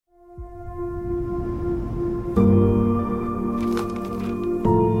Welcome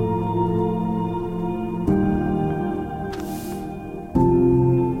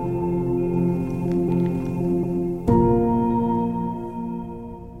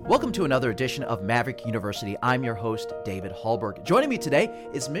to another edition of Maverick University. I'm your host, David Hallberg. Joining me today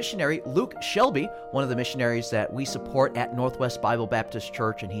is missionary Luke Shelby, one of the missionaries that we support at Northwest Bible Baptist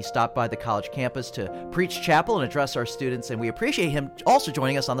Church, and he stopped by the college campus to preach chapel and address our students, and we appreciate him also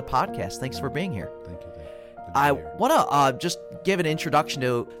joining us on the podcast. Thanks for being here. Thank you. I want to just give an introduction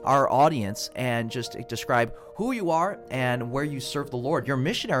to our audience and just describe who you are and where you serve the Lord. You're a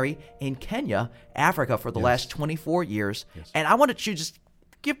missionary in Kenya, Africa, for the last 24 years, and I wanted to just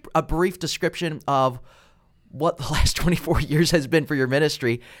give a brief description of what the last 24 years has been for your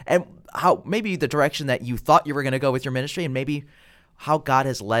ministry and how maybe the direction that you thought you were going to go with your ministry and maybe how God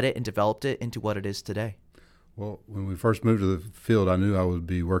has led it and developed it into what it is today. Well, when we first moved to the field, I knew I would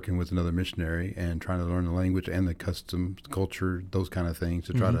be working with another missionary and trying to learn the language and the customs, culture, those kind of things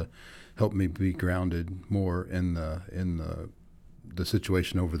to try to help me be grounded more in the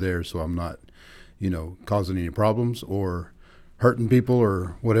situation over there, so I'm not, causing any problems or hurting people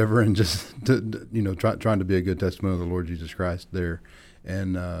or whatever, and just trying to be a good testimony of the Lord Jesus Christ there.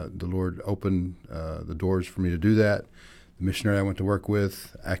 And the Lord opened the doors for me to do that. The missionary I went to work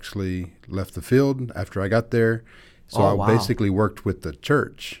with actually left the field after I got there, so I basically worked with the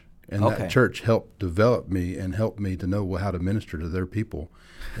church, and that church helped develop me and helped me to know how to minister to their people.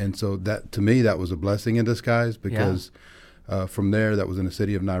 And so that, to me, that was a blessing in disguise, because from there, that was in the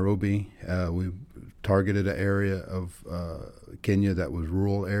city of Nairobi. We targeted an area of Kenya that was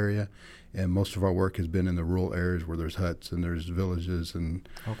rural area, and most of our work has been in the rural areas where there's huts and there's villages and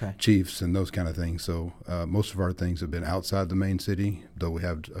chiefs and those kind of things. So most of our things have been outside the main city, though we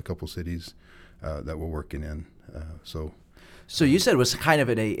have a couple cities that we're working in. So you said it was kind of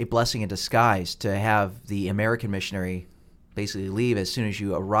a blessing in disguise to have the American missionary basically leave as soon as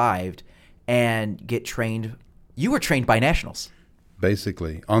you arrived and get trained. You were trained by nationals.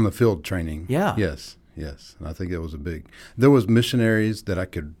 Basically, on the field training. Yeah. Yes. And I think it was there was missionaries that I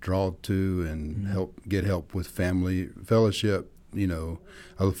could draw to and get help with family fellowship,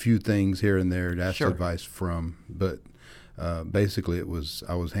 a few things here and there to ask advice from. But basically I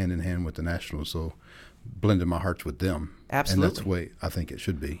was hand in hand with the nationals, so blended my hearts with them. Absolutely. And that's the way I think it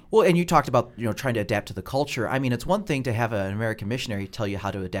should be. Well, and you talked about, trying to adapt to the culture. I mean, it's one thing to have an American missionary tell you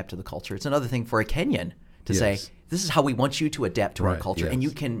how to adapt to the culture. It's another thing for a Kenyan to say, this is how we want you to adapt to our culture. And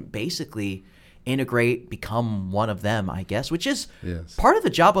you can basically integrate, become one of them, I guess, which is part of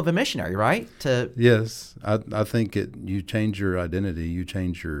the job of a missionary, right? Yes. I think you change your identity, you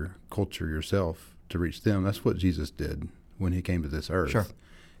change your culture yourself to reach them. That's what Jesus did when he came to this earth. Sure.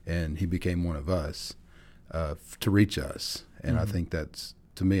 And he became one of us to reach us. And I think that's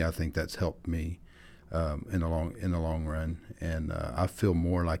helped me in the long run. And I feel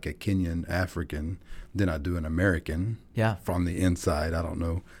more like a Kenyan African than I do an American. Yeah. From the inside, I don't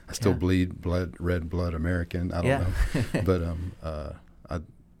know. I still bleed red blood American. I don't know. But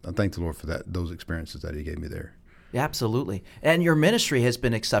I thank the Lord for those experiences that he gave me there. Yeah, absolutely. And your ministry has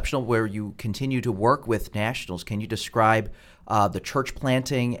been exceptional, where you continue to work with nationals. Can you describe the church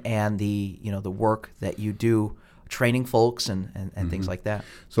planting and the work that you do, training folks and things like that?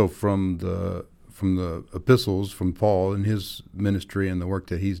 So from the epistles from Paul and his ministry and the work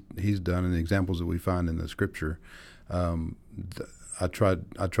that he's done and the examples that we find in the Scripture, I tried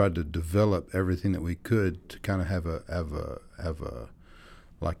to develop everything that we could to kind of have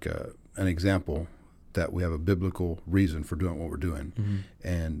an example that we have a biblical reason for doing what we're doing,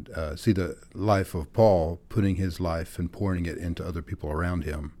 and see the life of Paul, putting his life and pouring it into other people around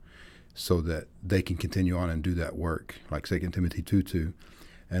him, so that they can continue on and do that work, like 2 Timothy 2:2.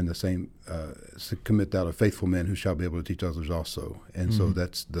 And the same, commit thou to faithful men who shall be able to teach others also. And so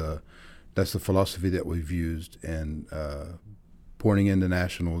that's the philosophy that we've used, and pouring into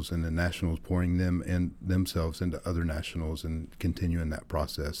nationals, and the nationals pouring themselves into other nationals, and continuing that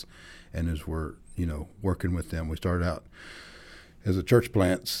process. And as we're working with them, we started out as a church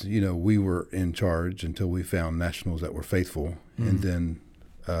plants. We were in charge until we found nationals that were faithful, and then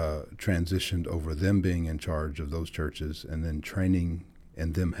transitioned over them being in charge of those churches, and then training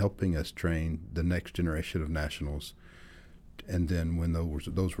and them helping us train the next generation of nationals. And then when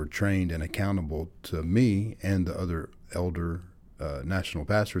those were trained and accountable to me and the other elder national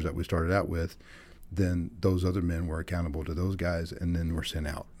pastors that we started out with, then those other men were accountable to those guys, and then were sent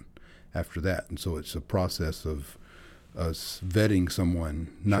out after that. And so it's a process of us vetting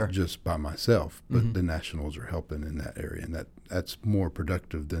someone, not just by myself, but the nationals are helping in that area, and that's more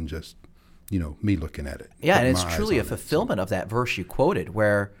productive than just me looking at it. Yeah, and it's truly a fulfillment of that verse you quoted,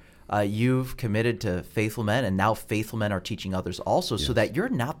 where you've committed to Faithful Men, and now Faithful Men are teaching others also, so that you're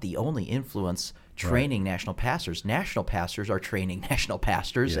not the only influence training national pastors. National pastors are training national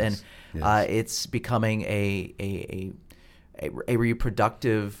pastors, and it's becoming a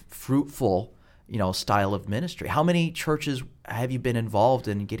reproductive, fruitful, style of ministry. How many churches have you been involved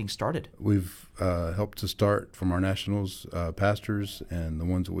in getting started? We've helped to start from our nationals pastors, and the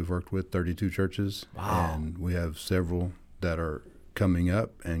ones that we've worked with, 32 churches. Wow. And we have several that are coming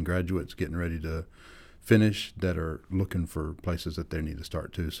up, and graduates getting ready to finish that are looking for places that they need to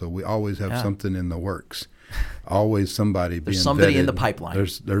start too. So we always have something in the works. Always somebody being vetted. There's somebody in the pipeline.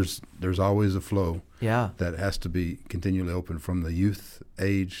 There's always a flow. Yeah. That has to be continually open from the youth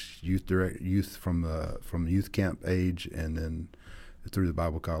age, youth from youth camp age, and then through the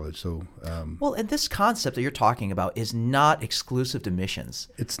Bible college. So well, and this concept that you're talking about is not exclusive to missions.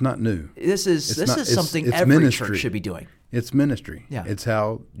 It's not new. This is something every ministry. church should be doing. It's ministry. Yeah. It's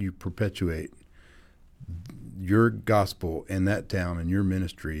how you perpetuate your gospel in that town and your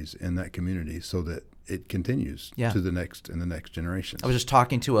ministries in that community so that it continues to the next and the next generation. I was just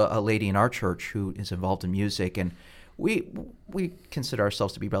talking to a lady in our church who is involved in music, and we consider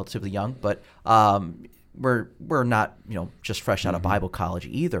ourselves to be relatively young, but we're not just fresh out of Bible college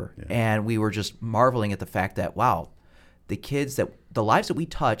either. Yeah. And we were just marveling at the fact that the lives that we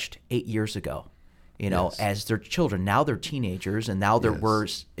touched 8 years ago, as their children, now they're teenagers, and now we're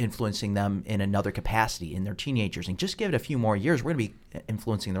influencing them in another capacity in their teenagers. And just give it a few more years, we're going to be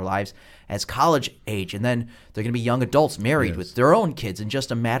influencing their lives as college age, and then they're going to be young adults married with their own kids in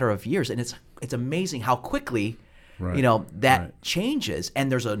just a matter of years. And it's amazing how quickly that changes,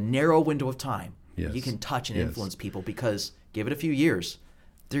 and there's a narrow window of time you can touch and influence people, because give it a few years,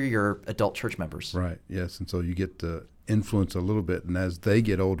 they're your adult church members. Right, yes. And so you get to influence a little bit, and as they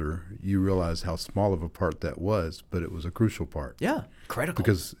get older, you realize how small of a part that was, but it was a crucial part. Yeah, critical.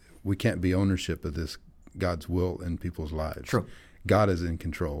 Because we can't be ownership of this God's will in people's lives. True. God is in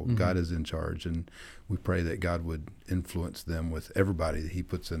control. Mm-hmm. God is in charge, and we pray that God would influence them with everybody that he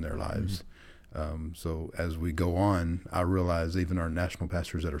puts in their lives. Mm-hmm. So as we go on, I realize even our national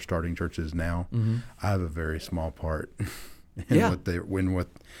pastors that are starting churches now, I have a very small part in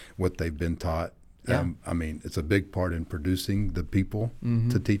what they've been taught. Yeah. I mean, it's a big part in producing the people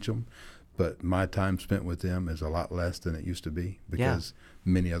to teach them, but my time spent with them is a lot less than it used to be, because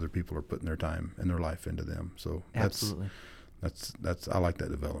many other people are putting their time and their life into them. So absolutely, that's I like that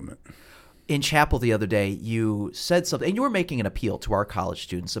development. In chapel the other day, you said something, and you were making an appeal to our college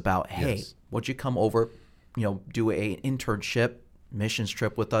students about, hey, would you come over, do an internship, missions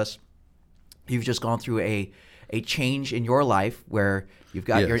trip with us? You've just gone through a change in your life where you've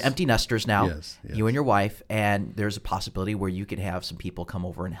got your empty nesters now, you and your wife, and there's a possibility where you could have some people come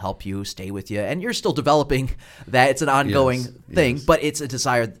over and help you, stay with you, and you're still developing that. It's an ongoing thing, but it's a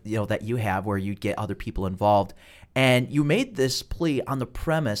desire that you have where you'd get other people involved. And you made this plea on the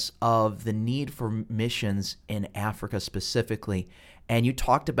premise of the need for missions in Africa specifically, and you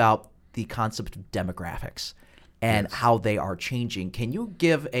talked about the concept of demographics and how they are changing. Can you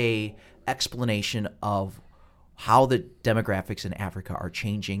give a explanation of how the demographics in Africa are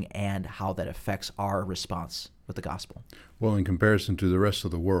changing and how that affects our response with the gospel? Well, in comparison to the rest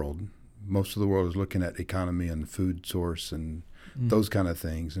of the world, most of the world is looking at economy and food source and those kind of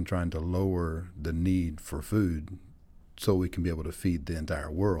things, and trying to lower the need for food so we can be able to feed the entire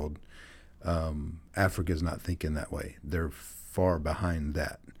world. Africa is not thinking that way. They're far behind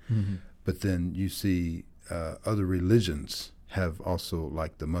that. Mm-hmm. But then you see other religions have also,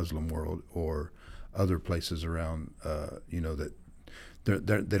 like the Muslim world or other places around, that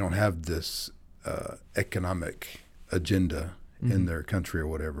they don't have this economic agenda in their country or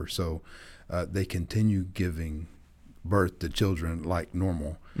whatever. So they continue giving birth to children like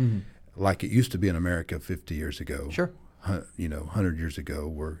normal, like it used to be in America 50 years ago. Sure. 100 years ago,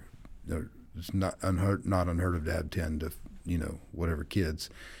 where it's not unheard of to have 10 to, whatever kids,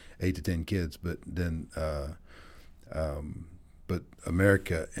 8 to 10 kids. But then, but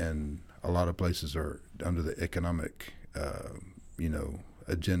America and a lot of places are under the economic,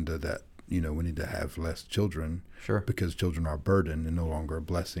 agenda that, we need to have less children. Sure. Because children are a burden and no longer a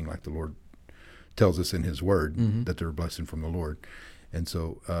blessing, like the Lord tells us in his word, that they're a blessing from the Lord. And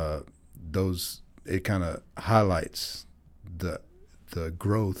so it kind of highlights the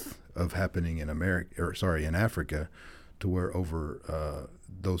growth of happening in in Africa, to where over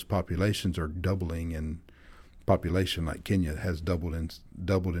those populations are doubling in population. Like Kenya has doubled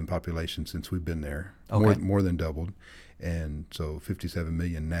in population since we've been there. Okay. More than doubled, and so 57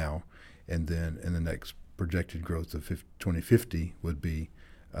 million now. And then in the next projected growth of 2050 would be,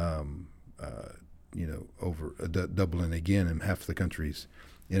 over doubling again in half the countries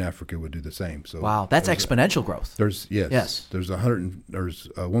in Africa would do the same. So wow, that's exponential growth. There's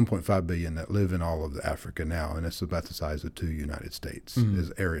 1.5 billion that live in all of Africa now, and it's about the size of 2 United States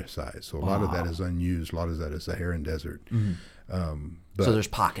is area size. So a lot of that is unused. A lot of that is Saharan desert. But so there's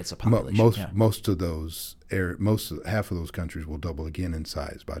pockets of population. Most of those half of those countries will double again in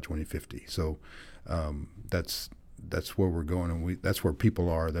size by 2050. So that's where we're going, and that's where people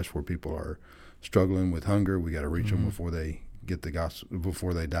are. That's where people are struggling with hunger. We got to reach them before they get the gospel,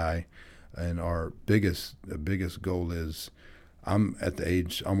 before they die. And our biggest goal is, I'm at the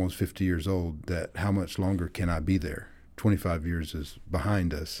age almost 50 years old, that how much longer can I be there? 25 years is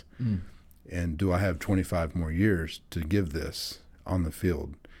behind us. And do I have 25 more years to give this on the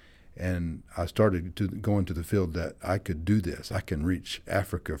field? And I started to go into the field that I could do this. I can reach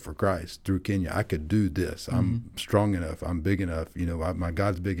Africa for Christ through Kenya. I could do this. I'm strong enough. I'm big enough. My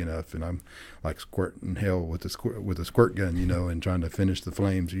God's big enough, and I'm like squirting hell with a squirt gun, and trying to finish the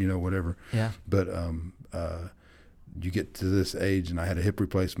flames, whatever. Yeah. But you get to this age, and I had a hip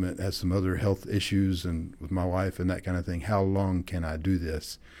replacement, had some other health issues, and with my wife and that kind of thing. How long can I do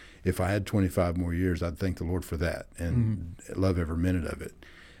this? If I had 25 more years, I'd thank the Lord for that and love every minute of it.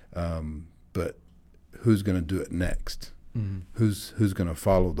 But who's going to do it next? Who's going to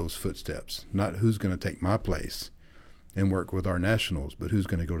follow those footsteps? Not who's going to take my place and work with our nationals, but who's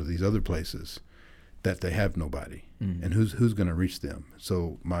going to go to these other places that they have nobody, and who's going to reach them.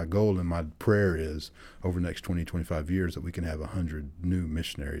 So my goal and my prayer is, over the next 20, 25 years, that we can have 100 new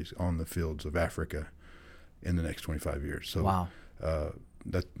missionaries on the fields of Africa in the next 25 years. So wow.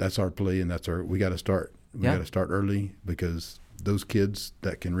 That's our plea, and we got to start. We got to start early, because those kids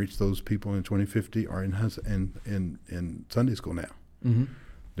that can reach those people in 2050 are in Sunday school now.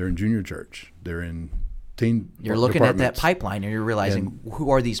 They're in junior church. They're in teen. You're looking at that pipeline, and you're realizing,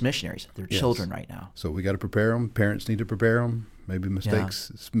 who are these missionaries? They're children right now. So we got to prepare them. Parents need to prepare them. Maybe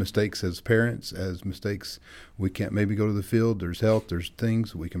mistakes as parents, as mistakes. We can't maybe go to the field. There's health. There's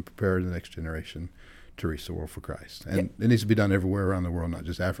things we can prepare the next generation to reach the world for Christ. And it needs to be done everywhere around the world, not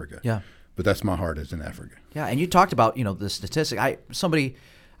just Africa. Yeah. But that's my heart, is in Africa. Yeah, and you talked about, the statistic. I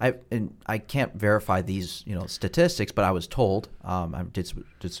can't verify these, statistics, but I was told, I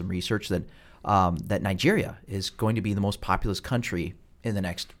did some research that that Nigeria is going to be the most populous country in the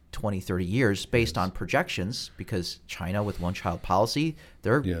next 20, 30 years based on projections, because China, with one-child policy,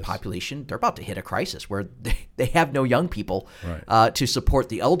 their population, they're about to hit a crisis where they have no young people to support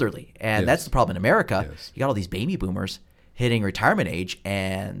the elderly. And that's the problem in America. You got all these baby boomers hitting retirement age,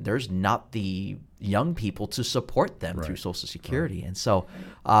 and there's not the young people to support them through Social Security. And so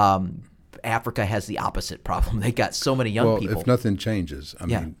Africa has the opposite problem. They got so many young people. If nothing changes, I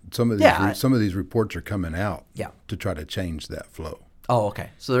mean, some of these reports are coming out to try to change that flow. Oh, okay.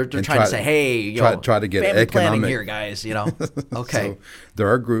 So they're trying to say, hey, try to get family economic planning here, guys. Okay. So there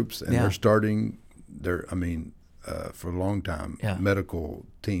are groups, and they're starting. For a long time, medical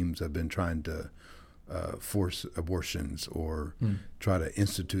teams have been trying to force abortions or try to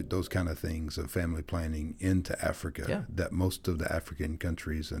institute those kind of things of family planning into Africa. That most of the African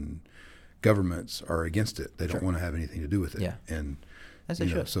countries and governments are against it. They don't want to have anything to do with it. And as they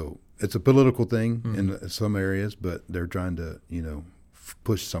should. So it's a political thing in some areas, but they're trying to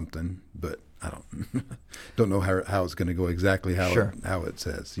push something. But I don't know how it's going to go exactly how it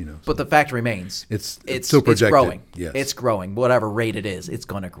says. But the fact remains, it's still projected. It's growing. Yes. It's growing. Whatever rate it is, it's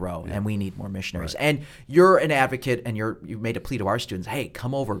going to grow, and we need more missionaries. And you're an advocate, and you've made a plea to our students. Hey,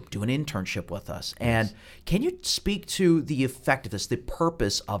 come over, do an internship with us. And can you speak to the effectiveness, the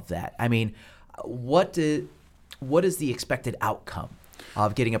purpose of that? I mean, what is the expected outcome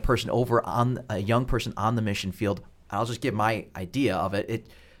of getting a young person on the mission field? I'll just give my idea of it.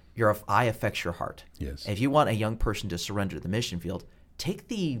 Your eye affects your heart. Yes. If you want a young person to surrender to the mission field, take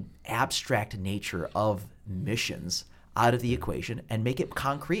the abstract nature of missions out of the equation and make it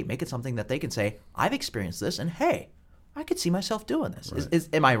concrete. Make it something that they can say, I've experienced this, and hey, I could see myself doing this. Right.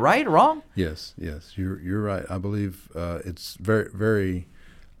 Am I right or wrong? Yes, you're right. I believe it's very, very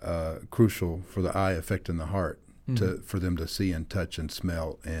crucial for the eye affecting the heart for them to see and touch and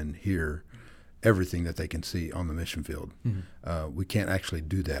smell and hear everything that they can see on the mission field. We can't actually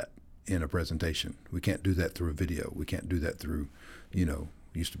do that in a presentation. We can't do that through a video. We can't do that through,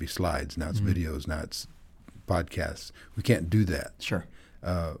 used to be slides, now it's videos, now it's podcasts. We can't do that. Sure.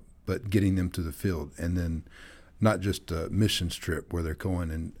 But getting them to the field, and then not just a missions trip where they're going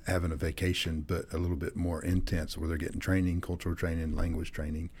and having a vacation, but a little bit more intense where they're getting training, cultural training, language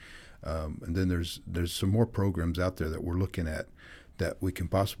training. And then there's some more programs out there that we're looking at that we can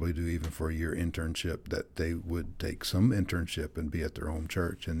possibly do even for a year internship, that they would take some internship and be at their home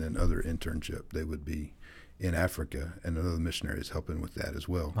church, and then other internship they would be in Africa, and another missionary is helping with that as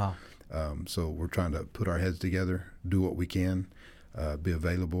well. Wow. So we're trying to put our heads together, do what we can, be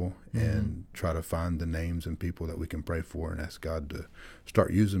available, and try to find the names and people that we can pray for and ask God to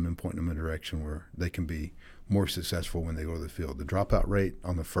start using them and point them in a direction where they can be more successful when they go to the field. The dropout rate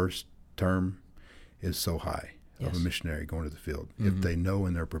on the first term is so high of a missionary going to the field. If they know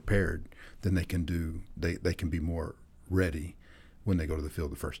and they're prepared, then they can be more ready when they go to the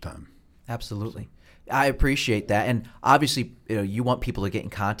field the first time. Absolutely. I appreciate that. And obviously, you want people to get in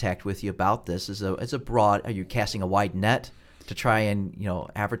contact with you about this. Are you casting a wide net to try and,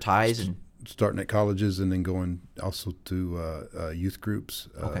 advertise? And starting at colleges and then going also to youth groups,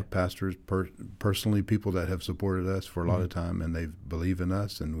 pastors, personally, people that have supported us for a lot of time, and they believe in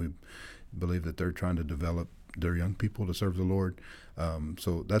us, and we believe that they're trying to develop their young people to serve the Lord.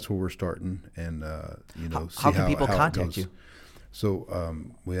 So that's where we're starting, and how can people contact you? So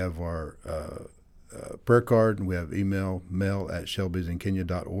we have our prayer card, and we have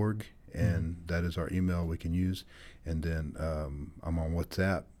mail@shelbysinkenya.org, and that is our email we can use. And then I'm on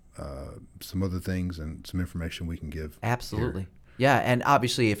WhatsApp, some other things, and some information we can give. Absolutely. Here. Yeah, and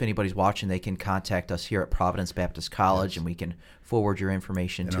obviously if anybody's watching, they can contact us here at Providence Baptist College, and we can forward your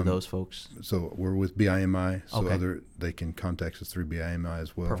information to those folks. So we're with BIMI, so they can contact us through BIMI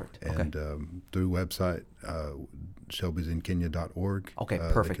as well. Perfect. And through website, shelbysinkenya.org. Okay,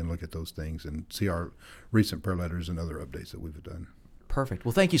 perfect. They can look at those things and see our recent prayer letters and other updates that we've done. Perfect.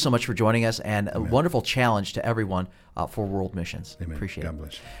 Well, thank you so much for joining us, and a wonderful challenge to everyone for World Missions. Amen. Appreciate God it.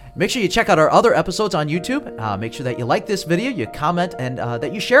 bless you. Make sure you check out our other episodes on YouTube. Make sure that you like this video, you comment, and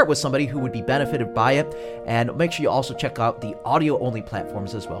that you share it with somebody who would be benefited by it. And make sure you also check out the audio-only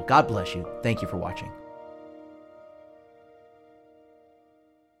platforms as well. God bless you. Thank you for watching.